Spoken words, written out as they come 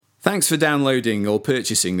Thanks for downloading or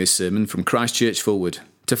purchasing this sermon from Christchurch Fulwood.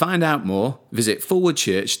 To find out more, visit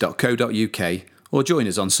fulwoodchurch.co.uk or join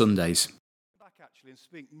us on Sundays. Back actually and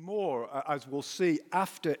speak more, as we'll see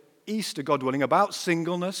after Easter, God willing, about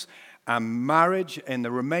singleness and marriage in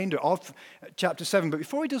the remainder of chapter 7. But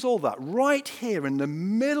before he does all that, right here in the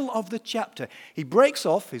middle of the chapter, he breaks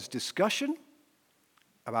off his discussion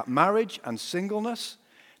about marriage and singleness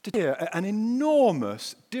to hear an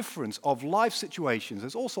enormous difference of life situations.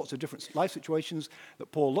 There's all sorts of different life situations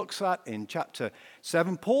that Paul looks at in chapter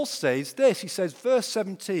 7. Paul says this, he says, verse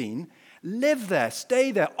 17, live there,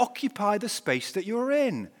 stay there, occupy the space that you're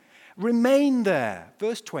in. Remain there,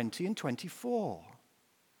 verse 20 and 24.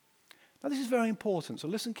 Now this is very important, so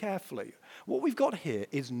listen carefully. What we've got here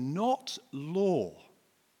is not law.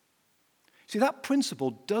 See, that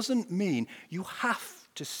principle doesn't mean you have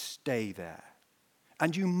to stay there.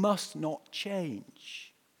 And you must not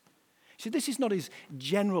change. See, this is not his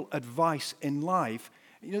general advice in life.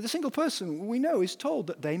 You know, the single person we know is told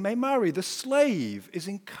that they may marry. The slave is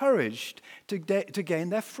encouraged to gain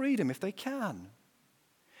their freedom if they can.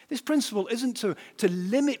 This principle isn't to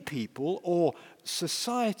limit people or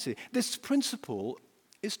society. This principle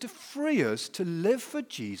is to free us to live for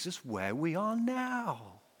Jesus where we are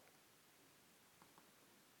now,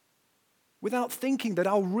 without thinking that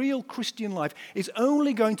our real Christian life is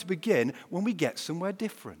only going to begin when we get somewhere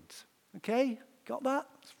different. Okay? Got that?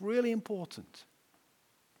 It's really important.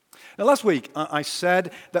 Now, last week, I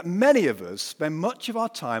said that many of us spend much of our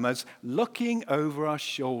time as looking over our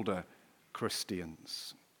shoulder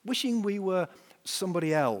Christians, wishing we were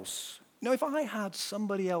somebody else. You know, if I had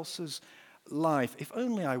somebody else's life, if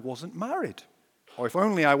only I wasn't married, or if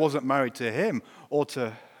only I wasn't married to him or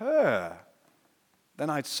to her, then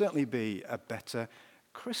I'd certainly be a better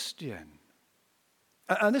Christian.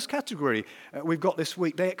 And this category we've got this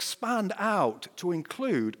week, they expand out to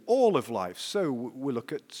include all of life. So we'll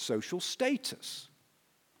look at social status,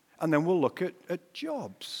 and then we'll look at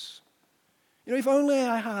jobs. You know, if only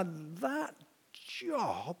I had that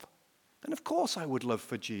job, then of course I would live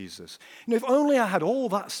for Jesus. You know, if only I had all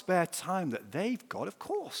that spare time that they've got, of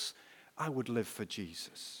course I would live for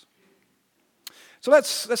Jesus. So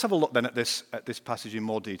let's have a look then at this passage in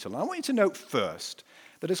more detail. And I want you to note first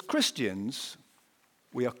that as Christians,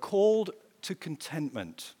 we are called to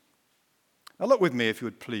contentment. Now look with me, if you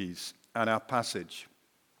would please, at our passage.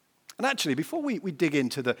 And actually, before we dig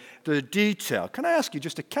into the detail, can I ask you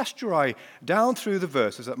just to cast your eye down through the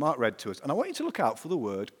verses that Mark read to us? And I want you to look out for the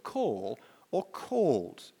word call or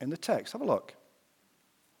called in the text. Have a look.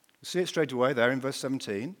 You see it straight away there in verse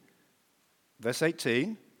 17, verse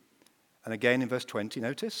 18, and again in verse 20,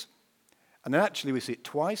 notice. And then actually we see it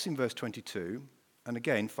twice in verse 22, and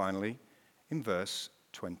again, finally, in verse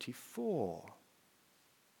 24.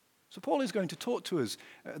 So Paul is going to talk to us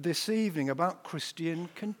this evening about Christian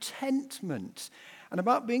contentment and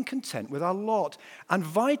about being content with our lot. And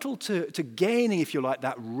vital to gaining, if you like,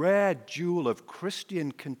 that rare jewel of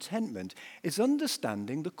Christian contentment is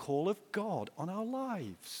understanding the call of God on our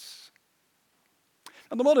lives.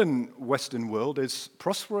 And the modern Western world is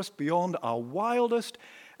prosperous beyond our wildest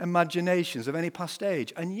imaginations of any past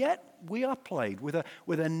age. And yet we are plagued with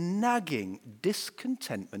a nagging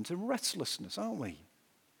discontentment and restlessness, aren't we?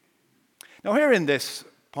 Now here in this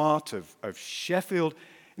part of Sheffield,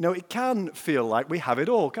 you know, it can feel like we have it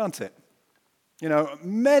all, can't it? You know,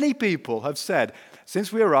 many people have said,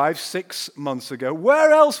 since we arrived 6 months ago,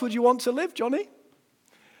 where else would you want to live, Johnny?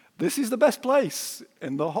 This is the best place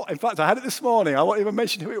in the whole. In fact, I had it this morning. I won't even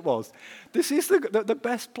mention who it was. This is the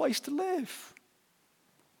best place to live.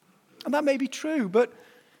 And that may be true, but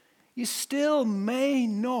you still may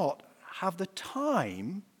not have the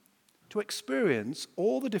time to experience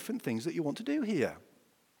all the different things that you want to do here.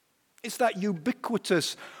 It's that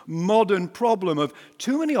ubiquitous modern problem of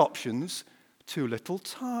too many options, too little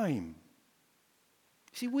time.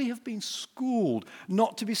 See, we have been schooled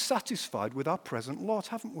not to be satisfied with our present lot,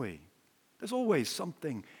 haven't we? There's always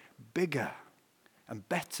something bigger and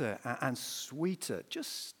better and sweeter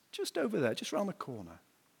just over there, just around the corner.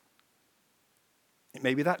 It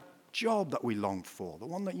may be that job that we long for, the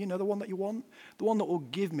one that you want, the one that will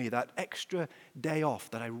give me that extra day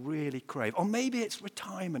off that I really crave. Or maybe it's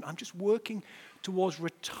retirement. I'm just working towards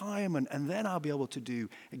retirement, and then I'll be able to do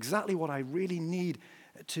exactly what I really need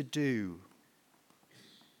to do.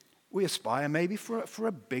 We aspire maybe for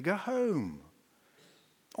a bigger home.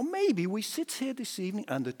 Or maybe we sit here this evening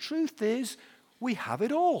and the truth is we have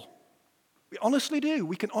it all. We honestly do.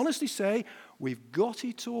 We can honestly say we've got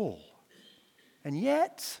it all. And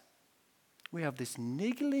yet we have this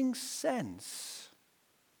niggling sense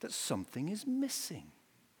that something is missing.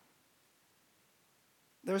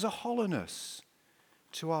 There is a hollowness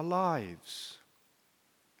to our lives.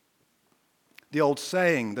 The old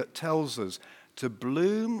saying that tells us to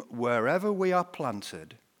bloom wherever we are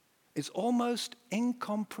planted is almost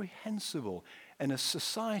incomprehensible in a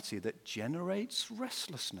society that generates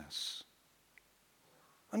restlessness.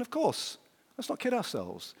 And of course, let's not kid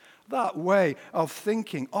ourselves. That way of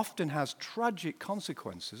thinking often has tragic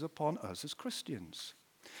consequences upon us as Christians.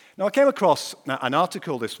 Now, I came across an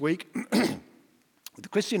article this week with a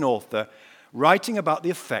Christian author writing about the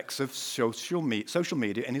effects of social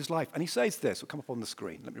media in his life. And he says this, it'll come up on the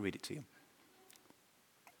screen. Let me read it to you.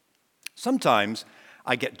 Sometimes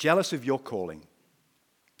I get jealous of your calling,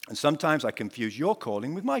 and sometimes I confuse your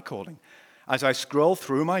calling with my calling. As I scroll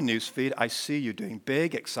through my newsfeed, I see you doing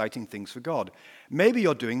big, exciting things for God. Maybe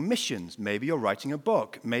you're doing missions. Maybe you're writing a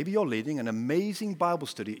book. Maybe you're leading an amazing Bible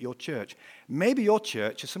study at your church. Maybe your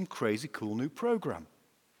church has some crazy cool new program.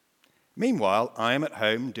 Meanwhile, I am at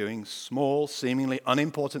home doing small, seemingly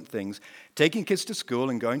unimportant things, taking kids to school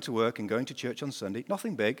and going to work and going to church on Sunday.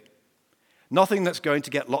 Nothing big. Nothing that's going to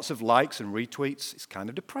get lots of likes and retweets. It's kind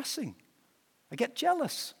of depressing. I get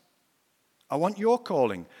jealous. I want your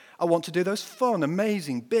calling. I want to do those fun,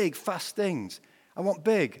 amazing, big, fast things. I want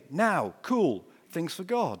big, now, cool things for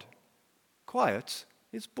God. Quiet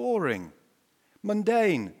is boring.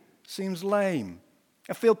 Mundane seems lame.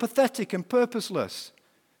 I feel pathetic and purposeless.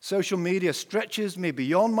 Social media stretches me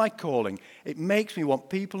beyond my calling. It makes me want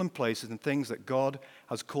people and places and things that God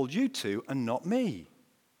has called you to and not me.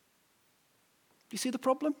 Do you see the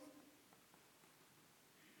problem?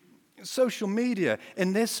 Social media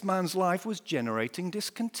in this man's life was generating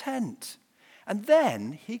discontent. And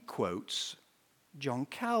then he quotes John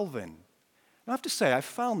Calvin. And I have to say, I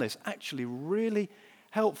found this actually really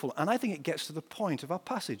helpful, and I think it gets to the point of our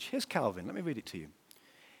passage. Here's Calvin. Let me read it to you.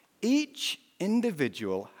 Each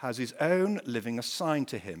individual has his own living assigned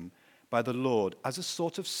to him by the Lord as a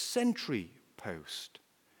sort of sentry post,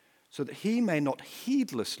 so that he may not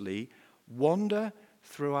heedlessly wander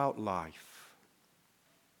throughout life.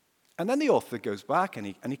 And then the author goes back and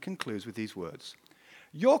he concludes with these words.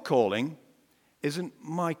 Your calling isn't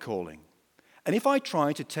my calling. And if I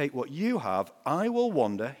try to take what you have, I will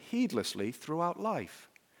wander heedlessly throughout life.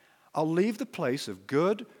 I'll leave the place of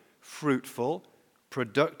good, fruitful,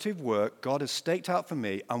 productive work God has staked out for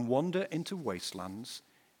me and wander into wastelands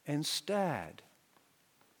instead.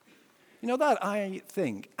 You know, that, I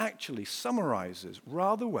think, actually summarizes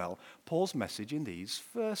rather well Paul's message in these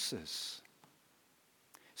verses.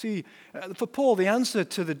 See, for Paul, the answer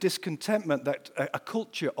to the discontentment that a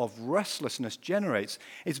culture of restlessness generates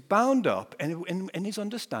is bound up in his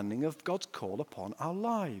understanding of God's call upon our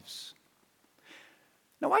lives.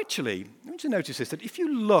 Now, actually, I want you to notice this, that if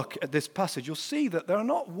you look at this passage, you'll see that there are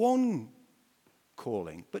not one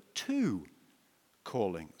calling, but two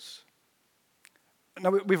callings. Now,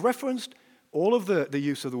 we've referenced all of the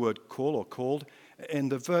use of the word call or called in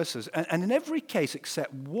the verses. And in every case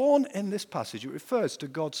except one in this passage, it refers to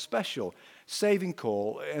God's special saving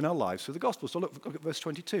call in our lives through the gospel. So look at verse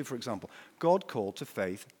 22, for example. God called to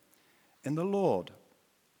faith in the Lord.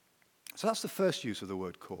 So that's the first use of the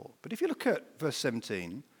word call. But if you look at verse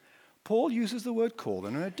 17, Paul uses the word call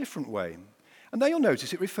in a different way. And there you'll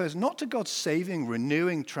notice it refers not to God's saving,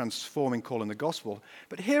 renewing, transforming call in the gospel,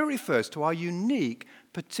 but here it refers to our unique,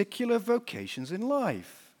 particular vocations in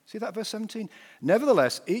life. See that verse 17?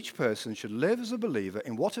 Nevertheless, each person should live as a believer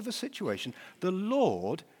in whatever situation the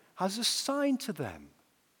Lord has assigned to them.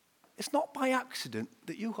 It's not by accident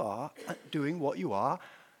that you are doing what you are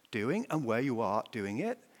doing and where you are doing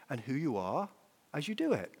it and who you are as you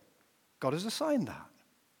do it. God has assigned that,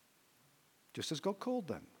 just as God called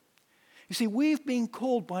them. You see, we've been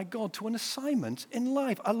called by God to an assignment in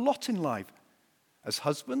life, a lot in life. As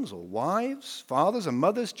husbands or wives, fathers and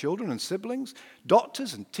mothers, children and siblings,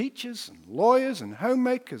 doctors and teachers and lawyers and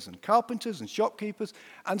homemakers and carpenters and shopkeepers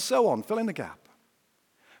and so on, fill in the gap.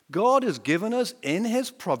 God has given us in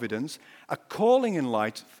his providence a calling in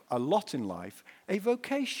life, a lot in life, a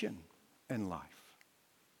vocation in life.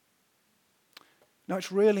 Now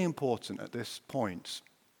it's really important at this point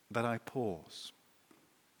that I pause.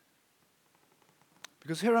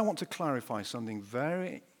 Because here I want to clarify something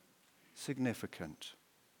very significant.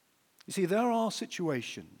 You see, there are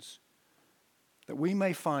situations that we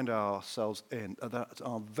may find ourselves in that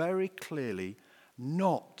are very clearly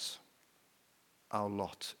not our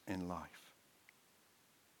lot in life.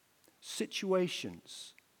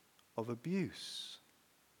 Situations of abuse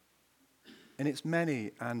in its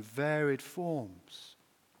many and varied forms,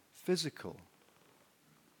 physical,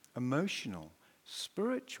 emotional,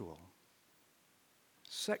 spiritual,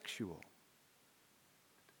 sexual.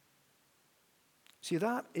 See,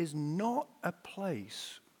 that is not a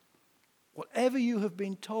place, whatever you have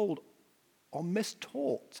been told or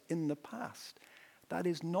mistaught in the past, that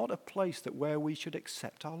is not a place where we should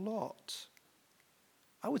accept our lot.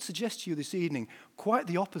 I would suggest to you this evening quite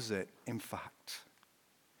the opposite, in fact.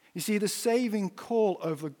 You see, the saving call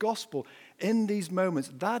of the gospel in these moments,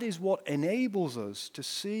 that is what enables us to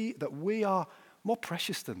see that we are more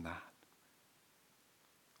precious than that.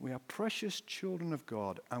 We are precious children of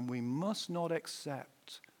God, and we must not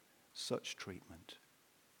accept such treatment.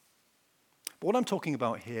 But what I'm talking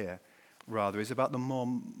about here, rather, is about the more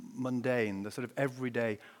mundane, the sort of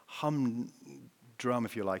everyday humdrum,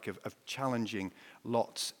 if you like, of challenging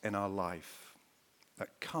lots in our life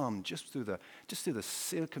that come just through the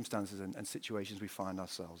circumstances and situations we find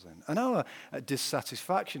ourselves in. And our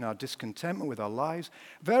dissatisfaction, our discontentment with our lives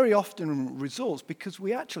very often results because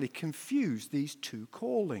we actually confuse these two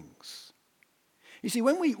callings. You see,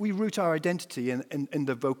 when we root our identity in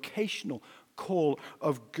the vocational call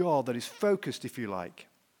of God that is focused, if you like,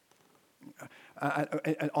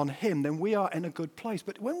 on Him, then we are in a good place.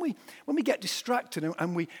 But when we get distracted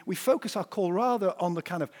and we focus our call rather on the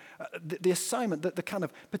kind of the assignment, the kind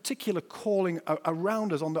of particular calling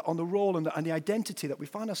around us, on the role and the identity that we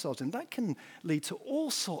find ourselves in, that can lead to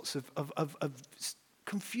all sorts of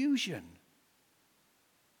confusion.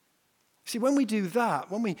 See, when we do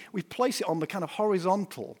that, when we place it on the kind of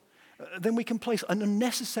horizontal, then we can place an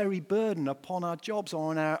unnecessary burden upon our jobs or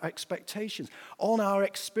on our expectations, on our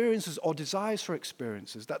experiences or desires for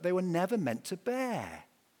experiences that they were never meant to bear.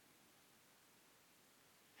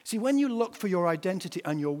 See, when you look for your identity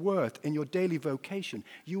and your worth in your daily vocation,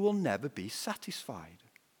 you will never be satisfied.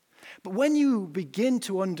 But when you begin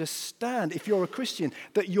to understand, if you're a Christian,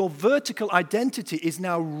 that your vertical identity is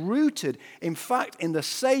now rooted, in fact, in the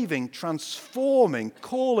saving, transforming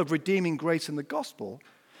call of redeeming grace in the gospel,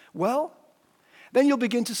 well, then you'll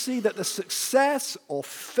begin to see that the success or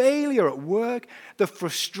failure at work, the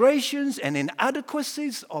frustrations and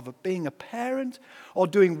inadequacies of being a parent, or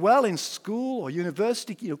doing well in school or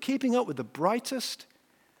university, keeping up with the brightest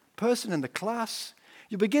person in the class,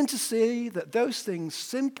 you begin to see that those things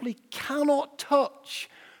simply cannot touch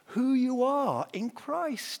who you are in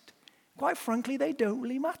Christ. Quite frankly, they don't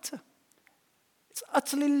really matter. It's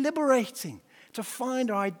utterly liberating to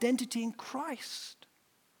find our identity in Christ.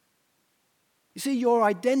 You see, your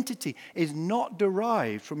identity is not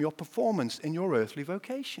derived from your performance in your earthly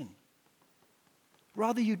vocation.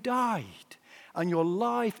 Rather, you died, and your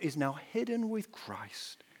life is now hidden with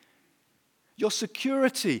Christ. Your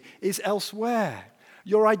security is elsewhere.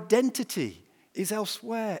 Your identity is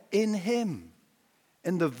elsewhere in Him,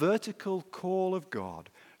 in the vertical call of God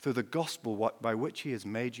through the gospel by which He has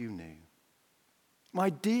made you new.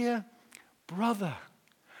 My dear brother,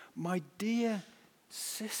 my dear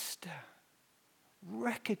sister,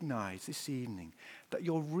 recognize this evening that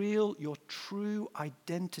your true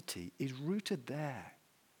identity is rooted there.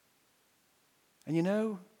 And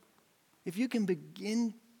if you can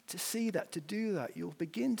begin to see that, to do that, you'll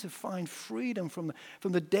begin to find freedom from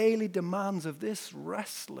the daily demands of this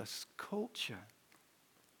restless culture.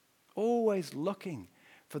 Always looking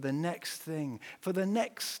for the next thing, for the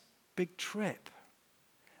next big trip,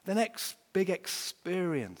 the next big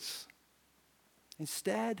experience.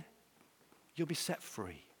 Instead, you'll be set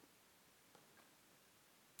free.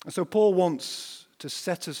 And so Paul wants to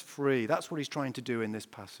set us free. That's what he's trying to do in this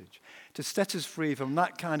passage. To set us free from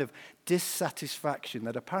that kind of dissatisfaction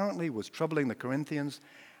that apparently was troubling the Corinthians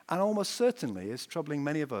and almost certainly is troubling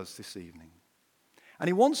many of us this evening. And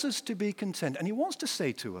he wants us to be content. And he wants to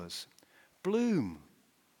say to us, bloom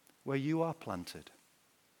where you are planted.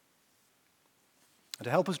 And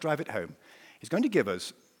to help us drive it home, he's going to give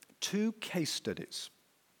us 2 case studies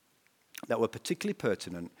that were particularly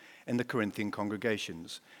pertinent in the Corinthian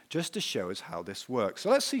congregations, just to show us how this works.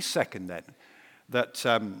 So let's see second then, that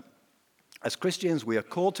as Christians we are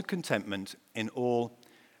called to contentment in all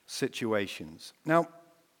situations. Now,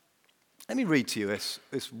 let me read to you this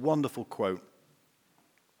wonderful quote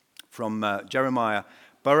from Jeremiah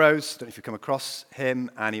Burroughs. I don't know if you've come across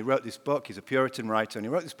him, and he wrote this book. He's a Puritan writer, and he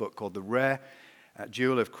wrote this book called The Rare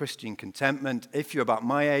Jewel of Christian Contentment. If you're about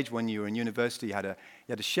my age, when you were in university, you had a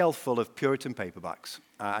shelf full of Puritan paperbacks.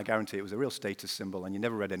 I guarantee it was a real status symbol, and you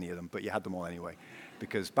never read any of them, but you had them all anyway,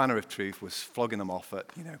 because Banner of Truth was flogging them off at,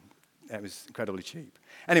 it was incredibly cheap.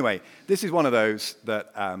 Anyway, this is one of those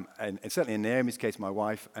that, and certainly in Naomi's case, my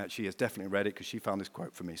wife, she has definitely read it because she found this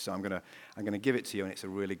quote for me. So I'm gonna give it to you, and it's a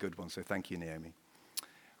really good one. So thank you, Naomi.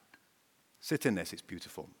 Sit in this; it's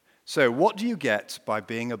beautiful. So, what do you get by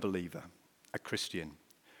being a believer? A Christian?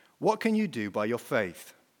 What can you do by your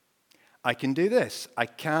faith? I can do this. I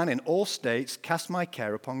can, in all states, cast my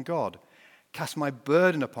care upon God, cast my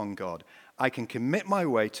burden upon God. I can commit my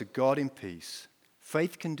way to God in peace.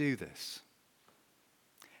 Faith can do this.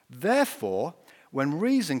 Therefore, when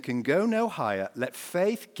reason can go no higher, let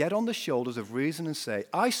faith get on the shoulders of reason and say,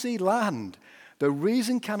 I see land, though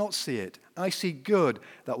reason cannot see it. I see good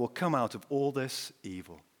that will come out of all this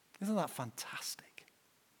evil. Isn't that fantastic?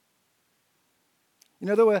 You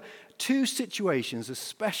know, there were two situations,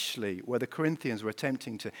 especially where the Corinthians were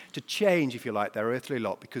attempting to change, if you like, their earthly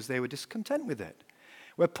lot because they were discontent with it,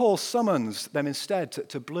 where Paul summons them instead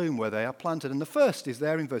to bloom where they are planted. And the first is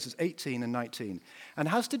there in verses 18 and 19 and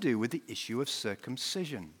has to do with the issue of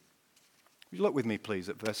circumcision. Look with me, please,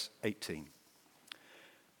 at verse 18.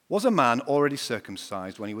 Was a man already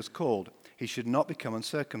circumcised when he was called? He should not become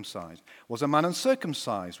uncircumcised. Was a man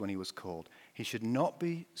uncircumcised when he was called? He should not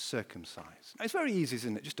be circumcised. Now, it's very easy,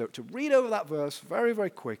 isn't it, just to read over that verse very, very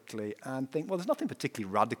quickly and think, well, there's nothing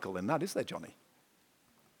particularly radical in that, is there, Johnny?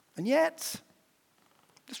 And yet,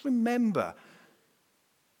 just remember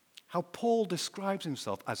how Paul describes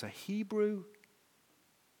himself as a Hebrew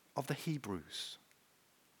of the Hebrews.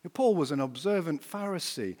 Paul was an observant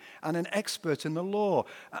Pharisee and an expert in the law,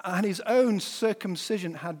 and his own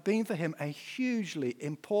circumcision had been for him a hugely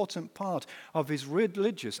important part of his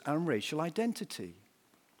religious and racial identity.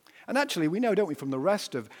 And actually, we know, don't we, from the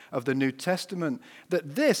rest of the New Testament,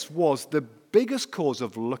 that this was the biggest cause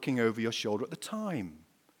of looking over your shoulder at the time.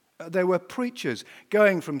 There were preachers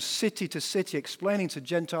going from city to city explaining to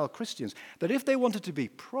Gentile Christians that if they wanted to be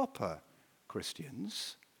proper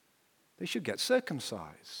Christians, they should get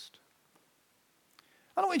circumcised.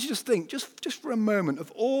 I want you to just think, just for a moment,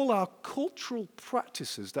 of all our cultural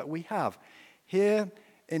practices that we have here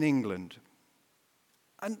in England.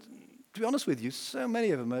 And to be honest with you, so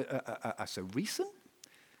many of them are so recent,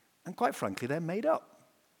 and quite frankly, they're made up.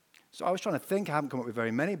 So I was trying to think, I haven't come up with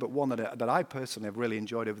very many, but one that I personally have really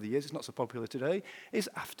enjoyed over the years, it's not so popular today, is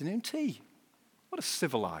afternoon tea. What a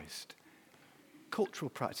civilized cultural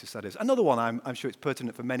practice that is. Another one, I'm sure it's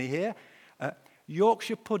pertinent for many here,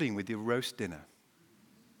 Yorkshire pudding with your roast dinner.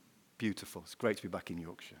 Beautiful. It's great to be back in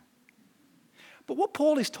Yorkshire. But what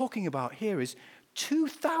Paul is talking about here is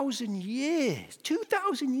 2,000 years.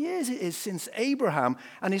 2,000 years it is since Abraham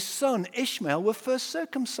and his son Ishmael were first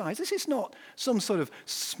circumcised. This is not some sort of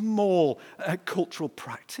small cultural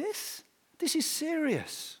practice. This is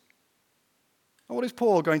serious. What is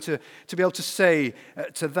Paul going to be able to say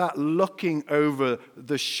to that looking over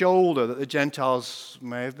the shoulder that the Gentiles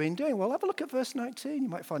may have been doing? Well, have a look at verse 19. You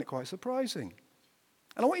might find it quite surprising.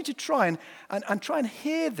 And I want you to try and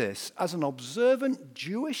hear this as an observant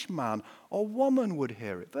Jewish man or woman would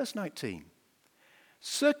hear it. Verse 19.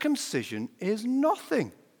 Circumcision is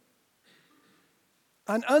nothing,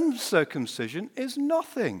 and uncircumcision is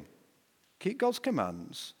nothing. Keep God's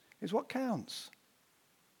commands is what counts.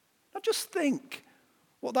 Now just think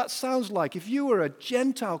what that sounds like if you were a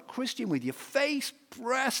Gentile Christian with your face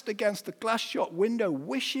pressed against the glass shop window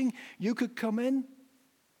wishing you could come in.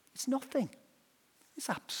 It's nothing. It's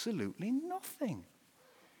absolutely nothing.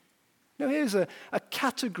 Now here's a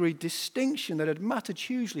category distinction that had mattered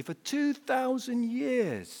hugely for 2,000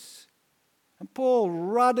 years. And Paul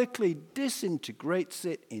radically disintegrates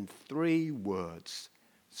it in 3 words.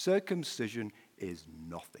 Circumcision is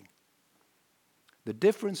nothing. The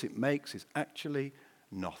difference it makes is actually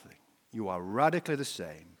nothing. You are radically the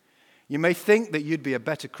same. You may think that you'd be a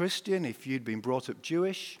better Christian if you'd been brought up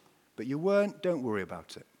Jewish, but you weren't. Don't worry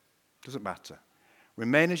about it. Doesn't matter.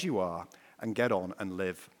 Remain as you are and get on and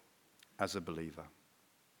live as a believer.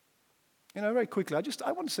 You know, very quickly,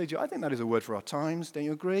 I want to say to you, I think that is a word for our times. Don't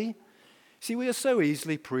you agree? See, we are so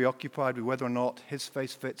easily preoccupied with whether or not his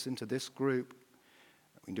face fits into this group.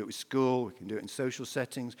 We can do it with school, we can do it in social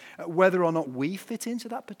settings, whether or not we fit into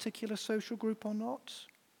that particular social group or not,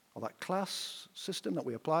 or that class system that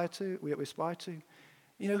we aspire to.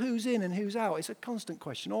 You know, who's in and who's out? It's a constant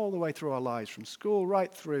question all the way through our lives, from school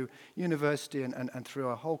right through university and through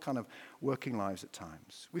our whole kind of working lives at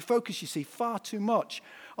times. We focus, you see, far too much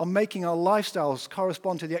on making our lifestyles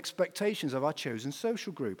correspond to the expectations of our chosen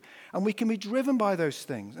social group. And we can be driven by those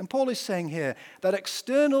things. And Paul is saying here that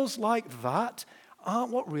externals like that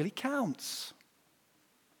aren't what really counts.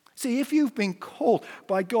 See, if you've been called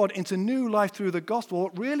by God into new life through the gospel,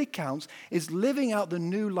 what really counts is living out the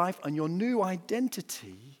new life and your new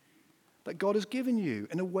identity that God has given you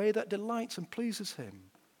in a way that delights and pleases him.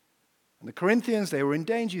 And the Corinthians, they were in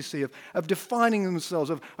danger, you see, of defining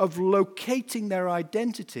themselves, of locating their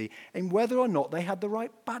identity in whether or not they had the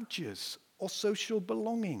right badges or social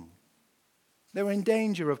belonging. They were in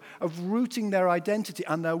danger of rooting their identity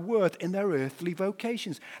and their worth in their earthly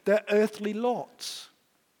vocations, their earthly lots.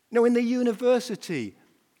 In the university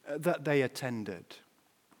that they attended,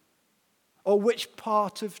 or which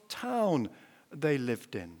part of town they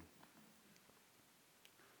lived in.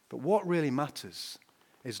 But what really matters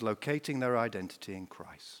is locating their identity in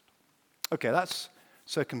Christ. Okay, that's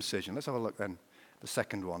circumcision. Let's have a look then, the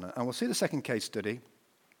second one. And we'll see the second case study.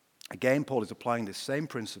 Again, Paul is applying this same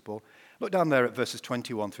principle. Look down there at verses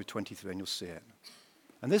 21 through 23 and you'll see it.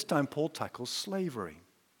 And this time Paul tackles slavery.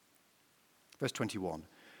 Verse 21.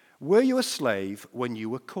 Were you a slave when you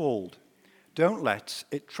were called? Don't let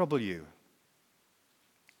it trouble you.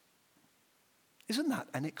 Isn't that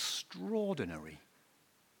an extraordinary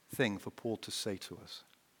thing for Paul to say to us,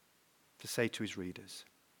 to say to his readers?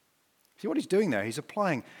 See what he's doing there? He's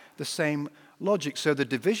applying the same logic. So the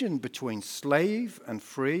division between slave and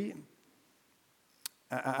free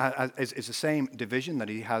is the same division that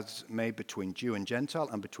he has made between Jew and Gentile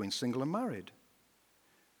and between single and married.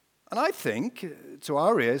 And I think, to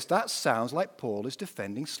our ears, that sounds like Paul is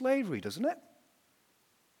defending slavery, doesn't it?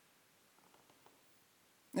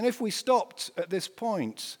 And if we stopped at this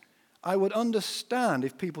point, I would understand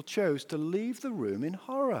if people chose to leave the room in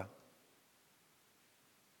horror.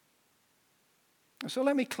 So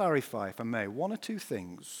let me clarify, if I may, one or two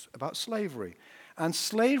things about slavery. And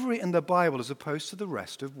slavery in the Bible as opposed to the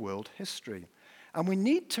rest of world history. And we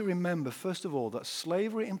need to remember, first of all, that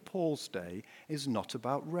slavery in Paul's day is not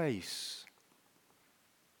about race.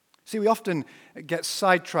 See, we often get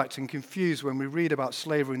sidetracked and confused when we read about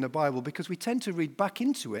slavery in the Bible because we tend to read back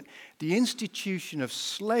into it the institution of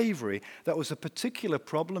slavery that was a particular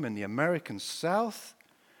problem in the American South,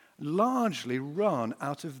 largely run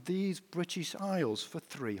out of these British Isles for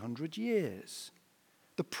 300 years.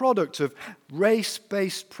 The product of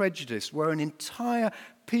race-based prejudice where an entire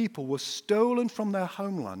people were stolen from their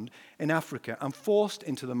homeland in Africa and forced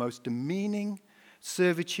into the most demeaning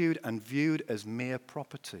servitude and viewed as mere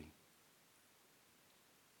property.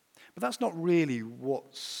 But that's not really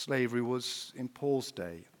what slavery was in Paul's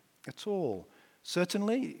day at all.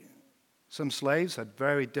 Certainly, some slaves had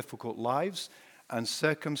very difficult lives and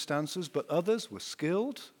circumstances, but others were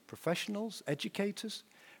skilled professionals, educators,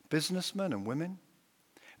 businessmen and women.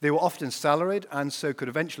 They were often salaried and so could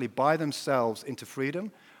eventually buy themselves into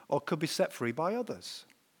freedom or could be set free by others.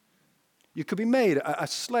 You could be made a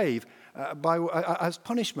slave as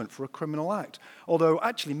punishment for a criminal act, although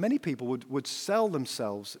actually many people would sell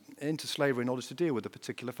themselves into slavery in order to deal with a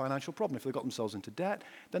particular financial problem. If they got themselves into debt,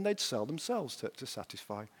 then they'd sell themselves to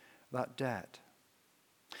satisfy that debt.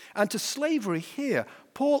 And to slavery here,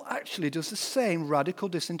 Paul actually does the same radical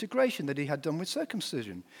disintegration that he had done with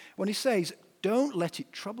circumcision when he says, don't let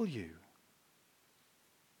it trouble you.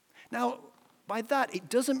 Now, by that, it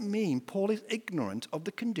doesn't mean Paul is ignorant of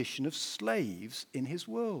the condition of slaves in his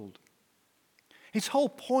world. His whole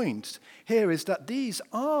point here is that these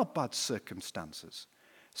are bad circumstances,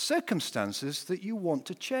 circumstances that you want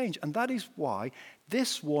to change. And that is why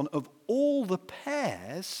this one of all the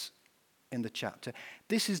pairs in the chapter,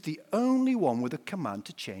 this is the only one with a command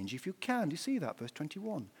to change if you can. Do you see that? Verse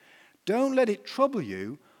 21. Don't let it trouble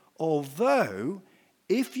you, although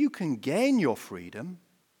if you can gain your freedom,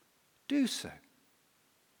 do so.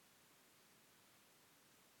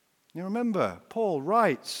 You remember, Paul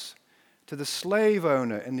writes to the slave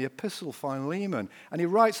owner in the epistle Philemon, and he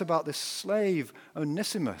writes about this slave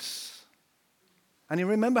Onesimus. And you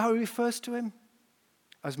remember how he refers to him?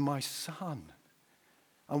 As my son,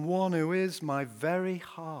 and one who is my very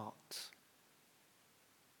heart.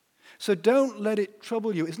 So don't let it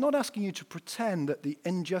trouble you. It's not asking you to pretend that the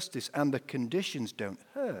injustice and the conditions don't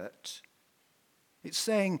hurt. It's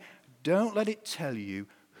saying, don't let it tell you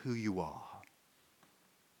who you are.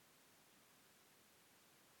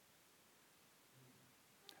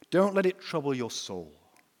 Don't let it trouble your soul.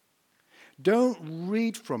 Don't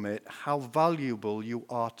read from it how valuable you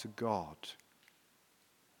are to God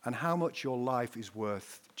and how much your life is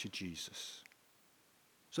worth to Jesus.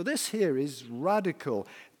 So this here is radical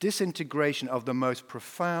disintegration of the most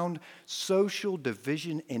profound social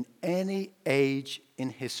division in any age in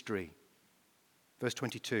history. Verse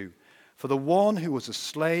 22, for the one who was a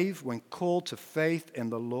slave when called to faith in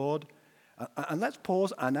the Lord, and let's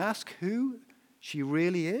pause and ask who she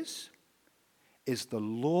really is the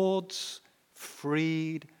Lord's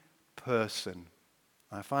freed person.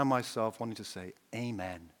 I find myself wanting to say,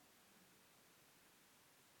 amen.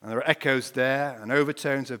 And there are echoes there and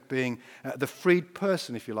overtones of being the freed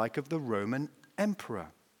person, if you like, of the Roman emperor.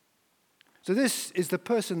 So this is the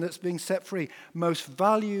person that's being set free, most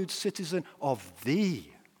valued citizen of the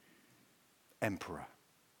emperor.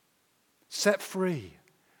 set free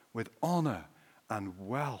with honor and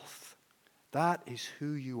wealth. That is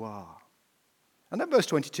who you are. And then verse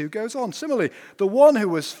 22 goes on. Similarly, the one who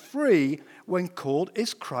was free when called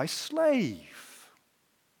is Christ's slave.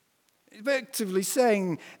 Effectively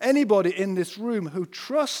saying anybody in this room who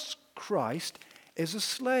trusts Christ is a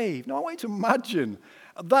slave. Now I want you to imagine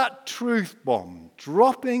that truth bomb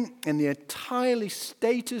dropping in the entirely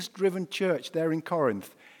status-driven church there in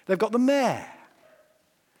Corinth. They've got the mayor,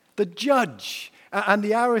 the judge, and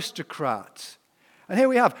the aristocrat. And here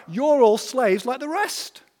we have, you're all slaves like the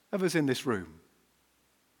rest of us in this room.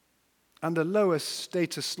 And the lowest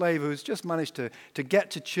status slave who's just managed to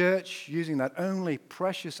get to church using that only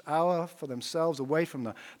precious hour for themselves away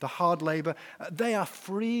from the hard labor, they are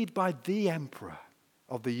freed by the emperor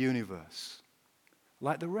of the universe,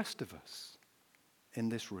 like the rest of us in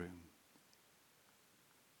this room.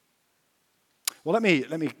 Well, let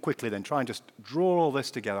me quickly then try and just draw all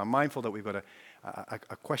this together. I'm mindful that we've got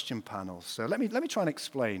a question panel. So let me try and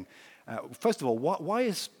explain. First of all, why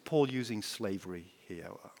is Paul using slavery here?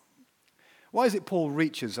 Why is it Paul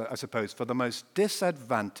reaches, I suppose, for the most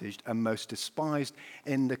disadvantaged and most despised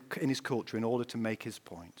in his culture in order to make his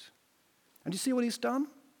point? And do you see what he's done?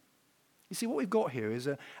 You see, what we've got here is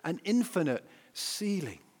an infinite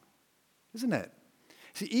ceiling, isn't it?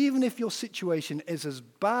 See, even if your situation is as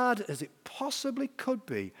bad as it possibly could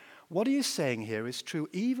be, what he is saying here is true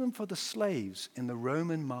even for the slaves in the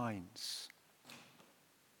Roman mines.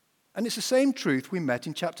 And it's the same truth we met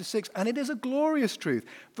in chapter 6, and it is a glorious truth.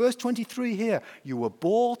 Verse 23 here, you were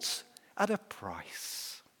bought at a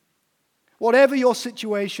price. Whatever your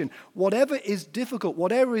situation, whatever is difficult,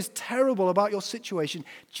 whatever is terrible about your situation,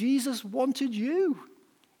 Jesus wanted you.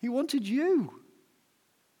 He wanted you.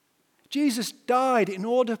 Jesus died in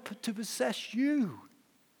order to possess you.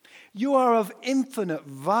 You are of infinite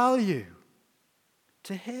value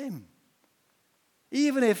to him.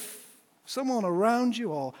 Even if someone around you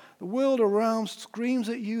or the world around screams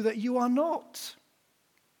at you that you are not.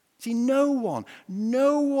 See, no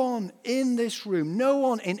one in this room, no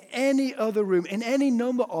one in any other room, in any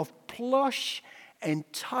number of plush,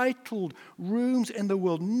 entitled rooms in the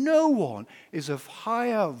world, no one is of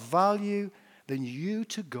higher value than you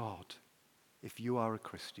to God if you are a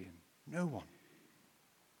Christian. No one.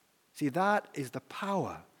 See, that is the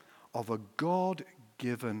power of a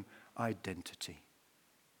God-given identity.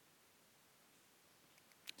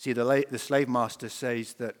 See, the slave master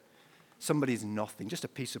says that somebody's nothing, just a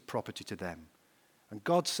piece of property to them. And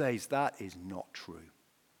God says that is not true.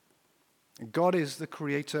 And God is the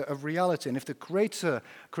creator of reality. And if the creator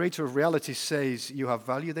of reality says you have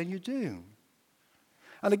value, then you do.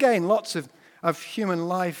 And again, lots of human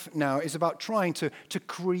life now is about trying to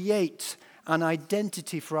create an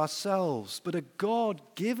identity for ourselves. But a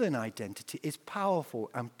God-given identity is powerful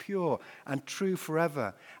and pure and true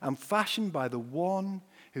forever and fashioned by the one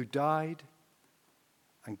who died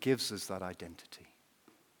and gives us that identity.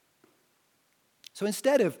 So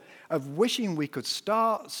instead of wishing we could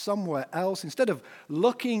start somewhere else, instead of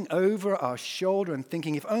looking over our shoulder and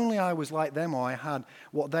thinking, if only I was like them or I had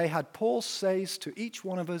what they had, Paul says to each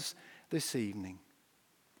one of us this evening,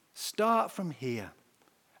 start from here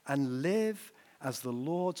and live as the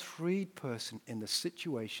Lord's freed person in the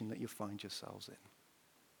situation that you find yourselves in.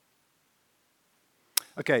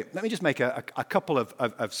 Okay, let me just make a couple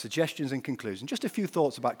of suggestions and conclusions. Just a few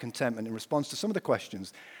thoughts about contentment in response to some of the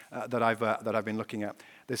questions that I've been looking at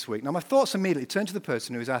this week. Now, my thoughts immediately turn to the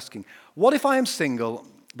person who is asking, what if I am single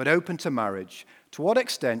but open to marriage? To what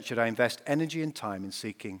extent should I invest energy and time in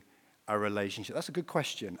seeking a relationship? That's a good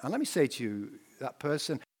question. And let me say to you, that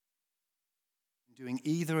person, doing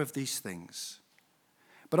either of these things.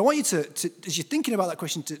 But I want you to as you're thinking about that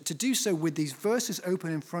question, to do so with these verses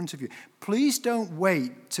open in front of you. Please don't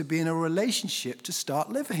wait to be in a relationship to start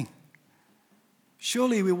living.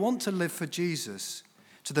 Surely we want to live for Jesus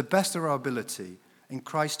to the best of our ability in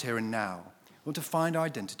Christ here and now. We want to find our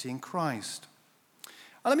identity in Christ.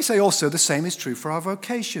 And let me say also the same is true for our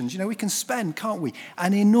vocations. You know, we can spend, can't we,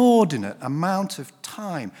 an inordinate amount of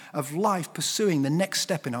time, of life pursuing the next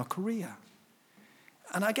step in our career.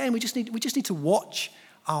 And again, we just need to watch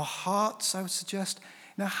our hearts, I would suggest.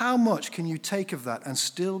 Now, how much can you take of that and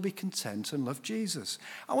still be content and love Jesus?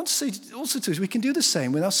 I want to say also to us, we can do the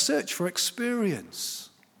same with our search for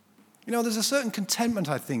experience. You know, there's a certain contentment,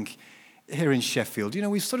 I think, here in Sheffield. You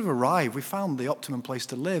know, we've sort of arrived. We found the optimum place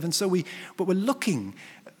to live. And so but we're looking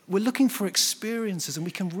for experiences, and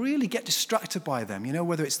we can really get distracted by them. You know,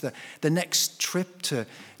 whether it's the next trip to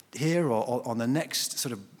here or on the next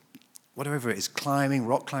sort of whatever it is, climbing,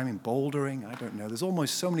 rock climbing, bouldering, I don't know. There's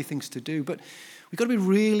almost so many things to do, but we've got to be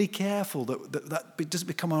really careful that it doesn't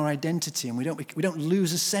become our identity, and we don't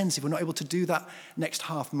lose a sense if we're not able to do that next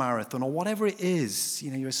half marathon or whatever it is.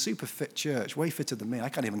 You're a super fit church, way fitter than me. I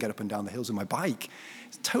can't even get up and down the hills on my bike.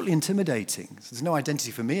 It's totally intimidating. There's no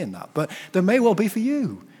identity for me in that, but there may well be for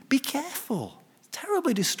you. Be careful. It's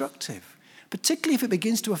terribly destructive, particularly if it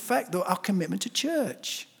begins to affect our commitment to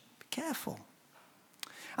church. Be careful.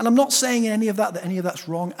 And I'm not saying any of that's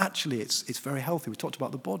wrong. Actually, it's very healthy. We talked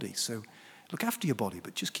about the body, so look after your body,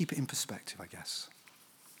 but just keep it in perspective, I guess.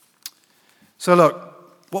 So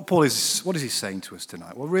look, what is he saying to us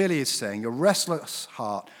tonight? Well, really he's saying your restless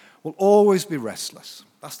heart will always be restless.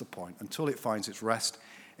 That's the point, until it finds its rest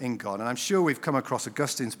in God. And I'm sure we've come across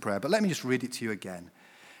Augustine's prayer, but let me just read it to you again.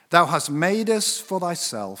 Thou hast made us for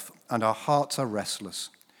thyself, and our hearts are restless,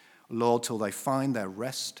 Lord, till they find their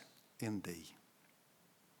rest in thee.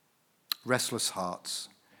 Restless hearts.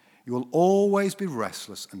 You will always be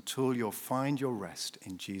restless until you'll find your rest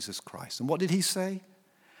in Jesus Christ. And what did he say?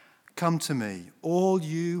 Come to me, all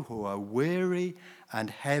you who are weary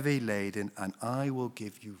and heavy laden, and I will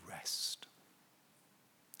give you rest.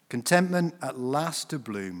 Contentment at last to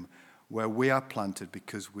bloom where we are planted,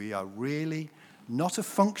 because we are really not a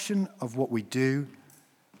function of what we do,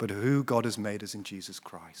 but who God has made us in Jesus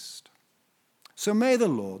Christ. So may the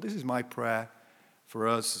Lord, this is my prayer for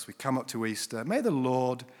us as we come up to Easter, may the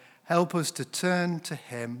Lord help us to turn to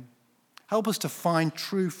him, help us to find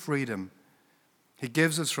true freedom. He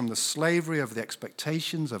gives us from the slavery of the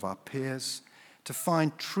expectations of our peers to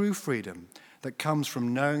find true freedom that comes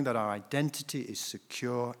from knowing that our identity is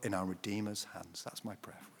secure in our Redeemer's hands. That's my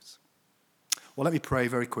prayer for us. Well, let me pray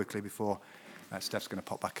very quickly before Steph's going to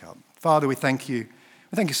pop back up. Father, we thank you.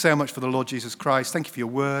 We thank you so much for the Lord Jesus Christ. Thank you for your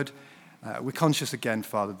word. We're conscious again,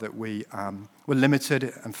 Father, that we're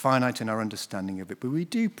limited and finite in our understanding of it. But we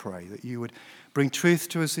do pray that you would bring truth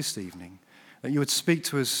to us this evening, that you would speak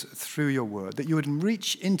to us through your word, that you would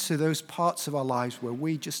reach into those parts of our lives where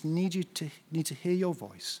we just need to hear your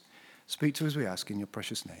voice. Speak to us, we ask, in your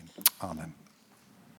precious name. Amen.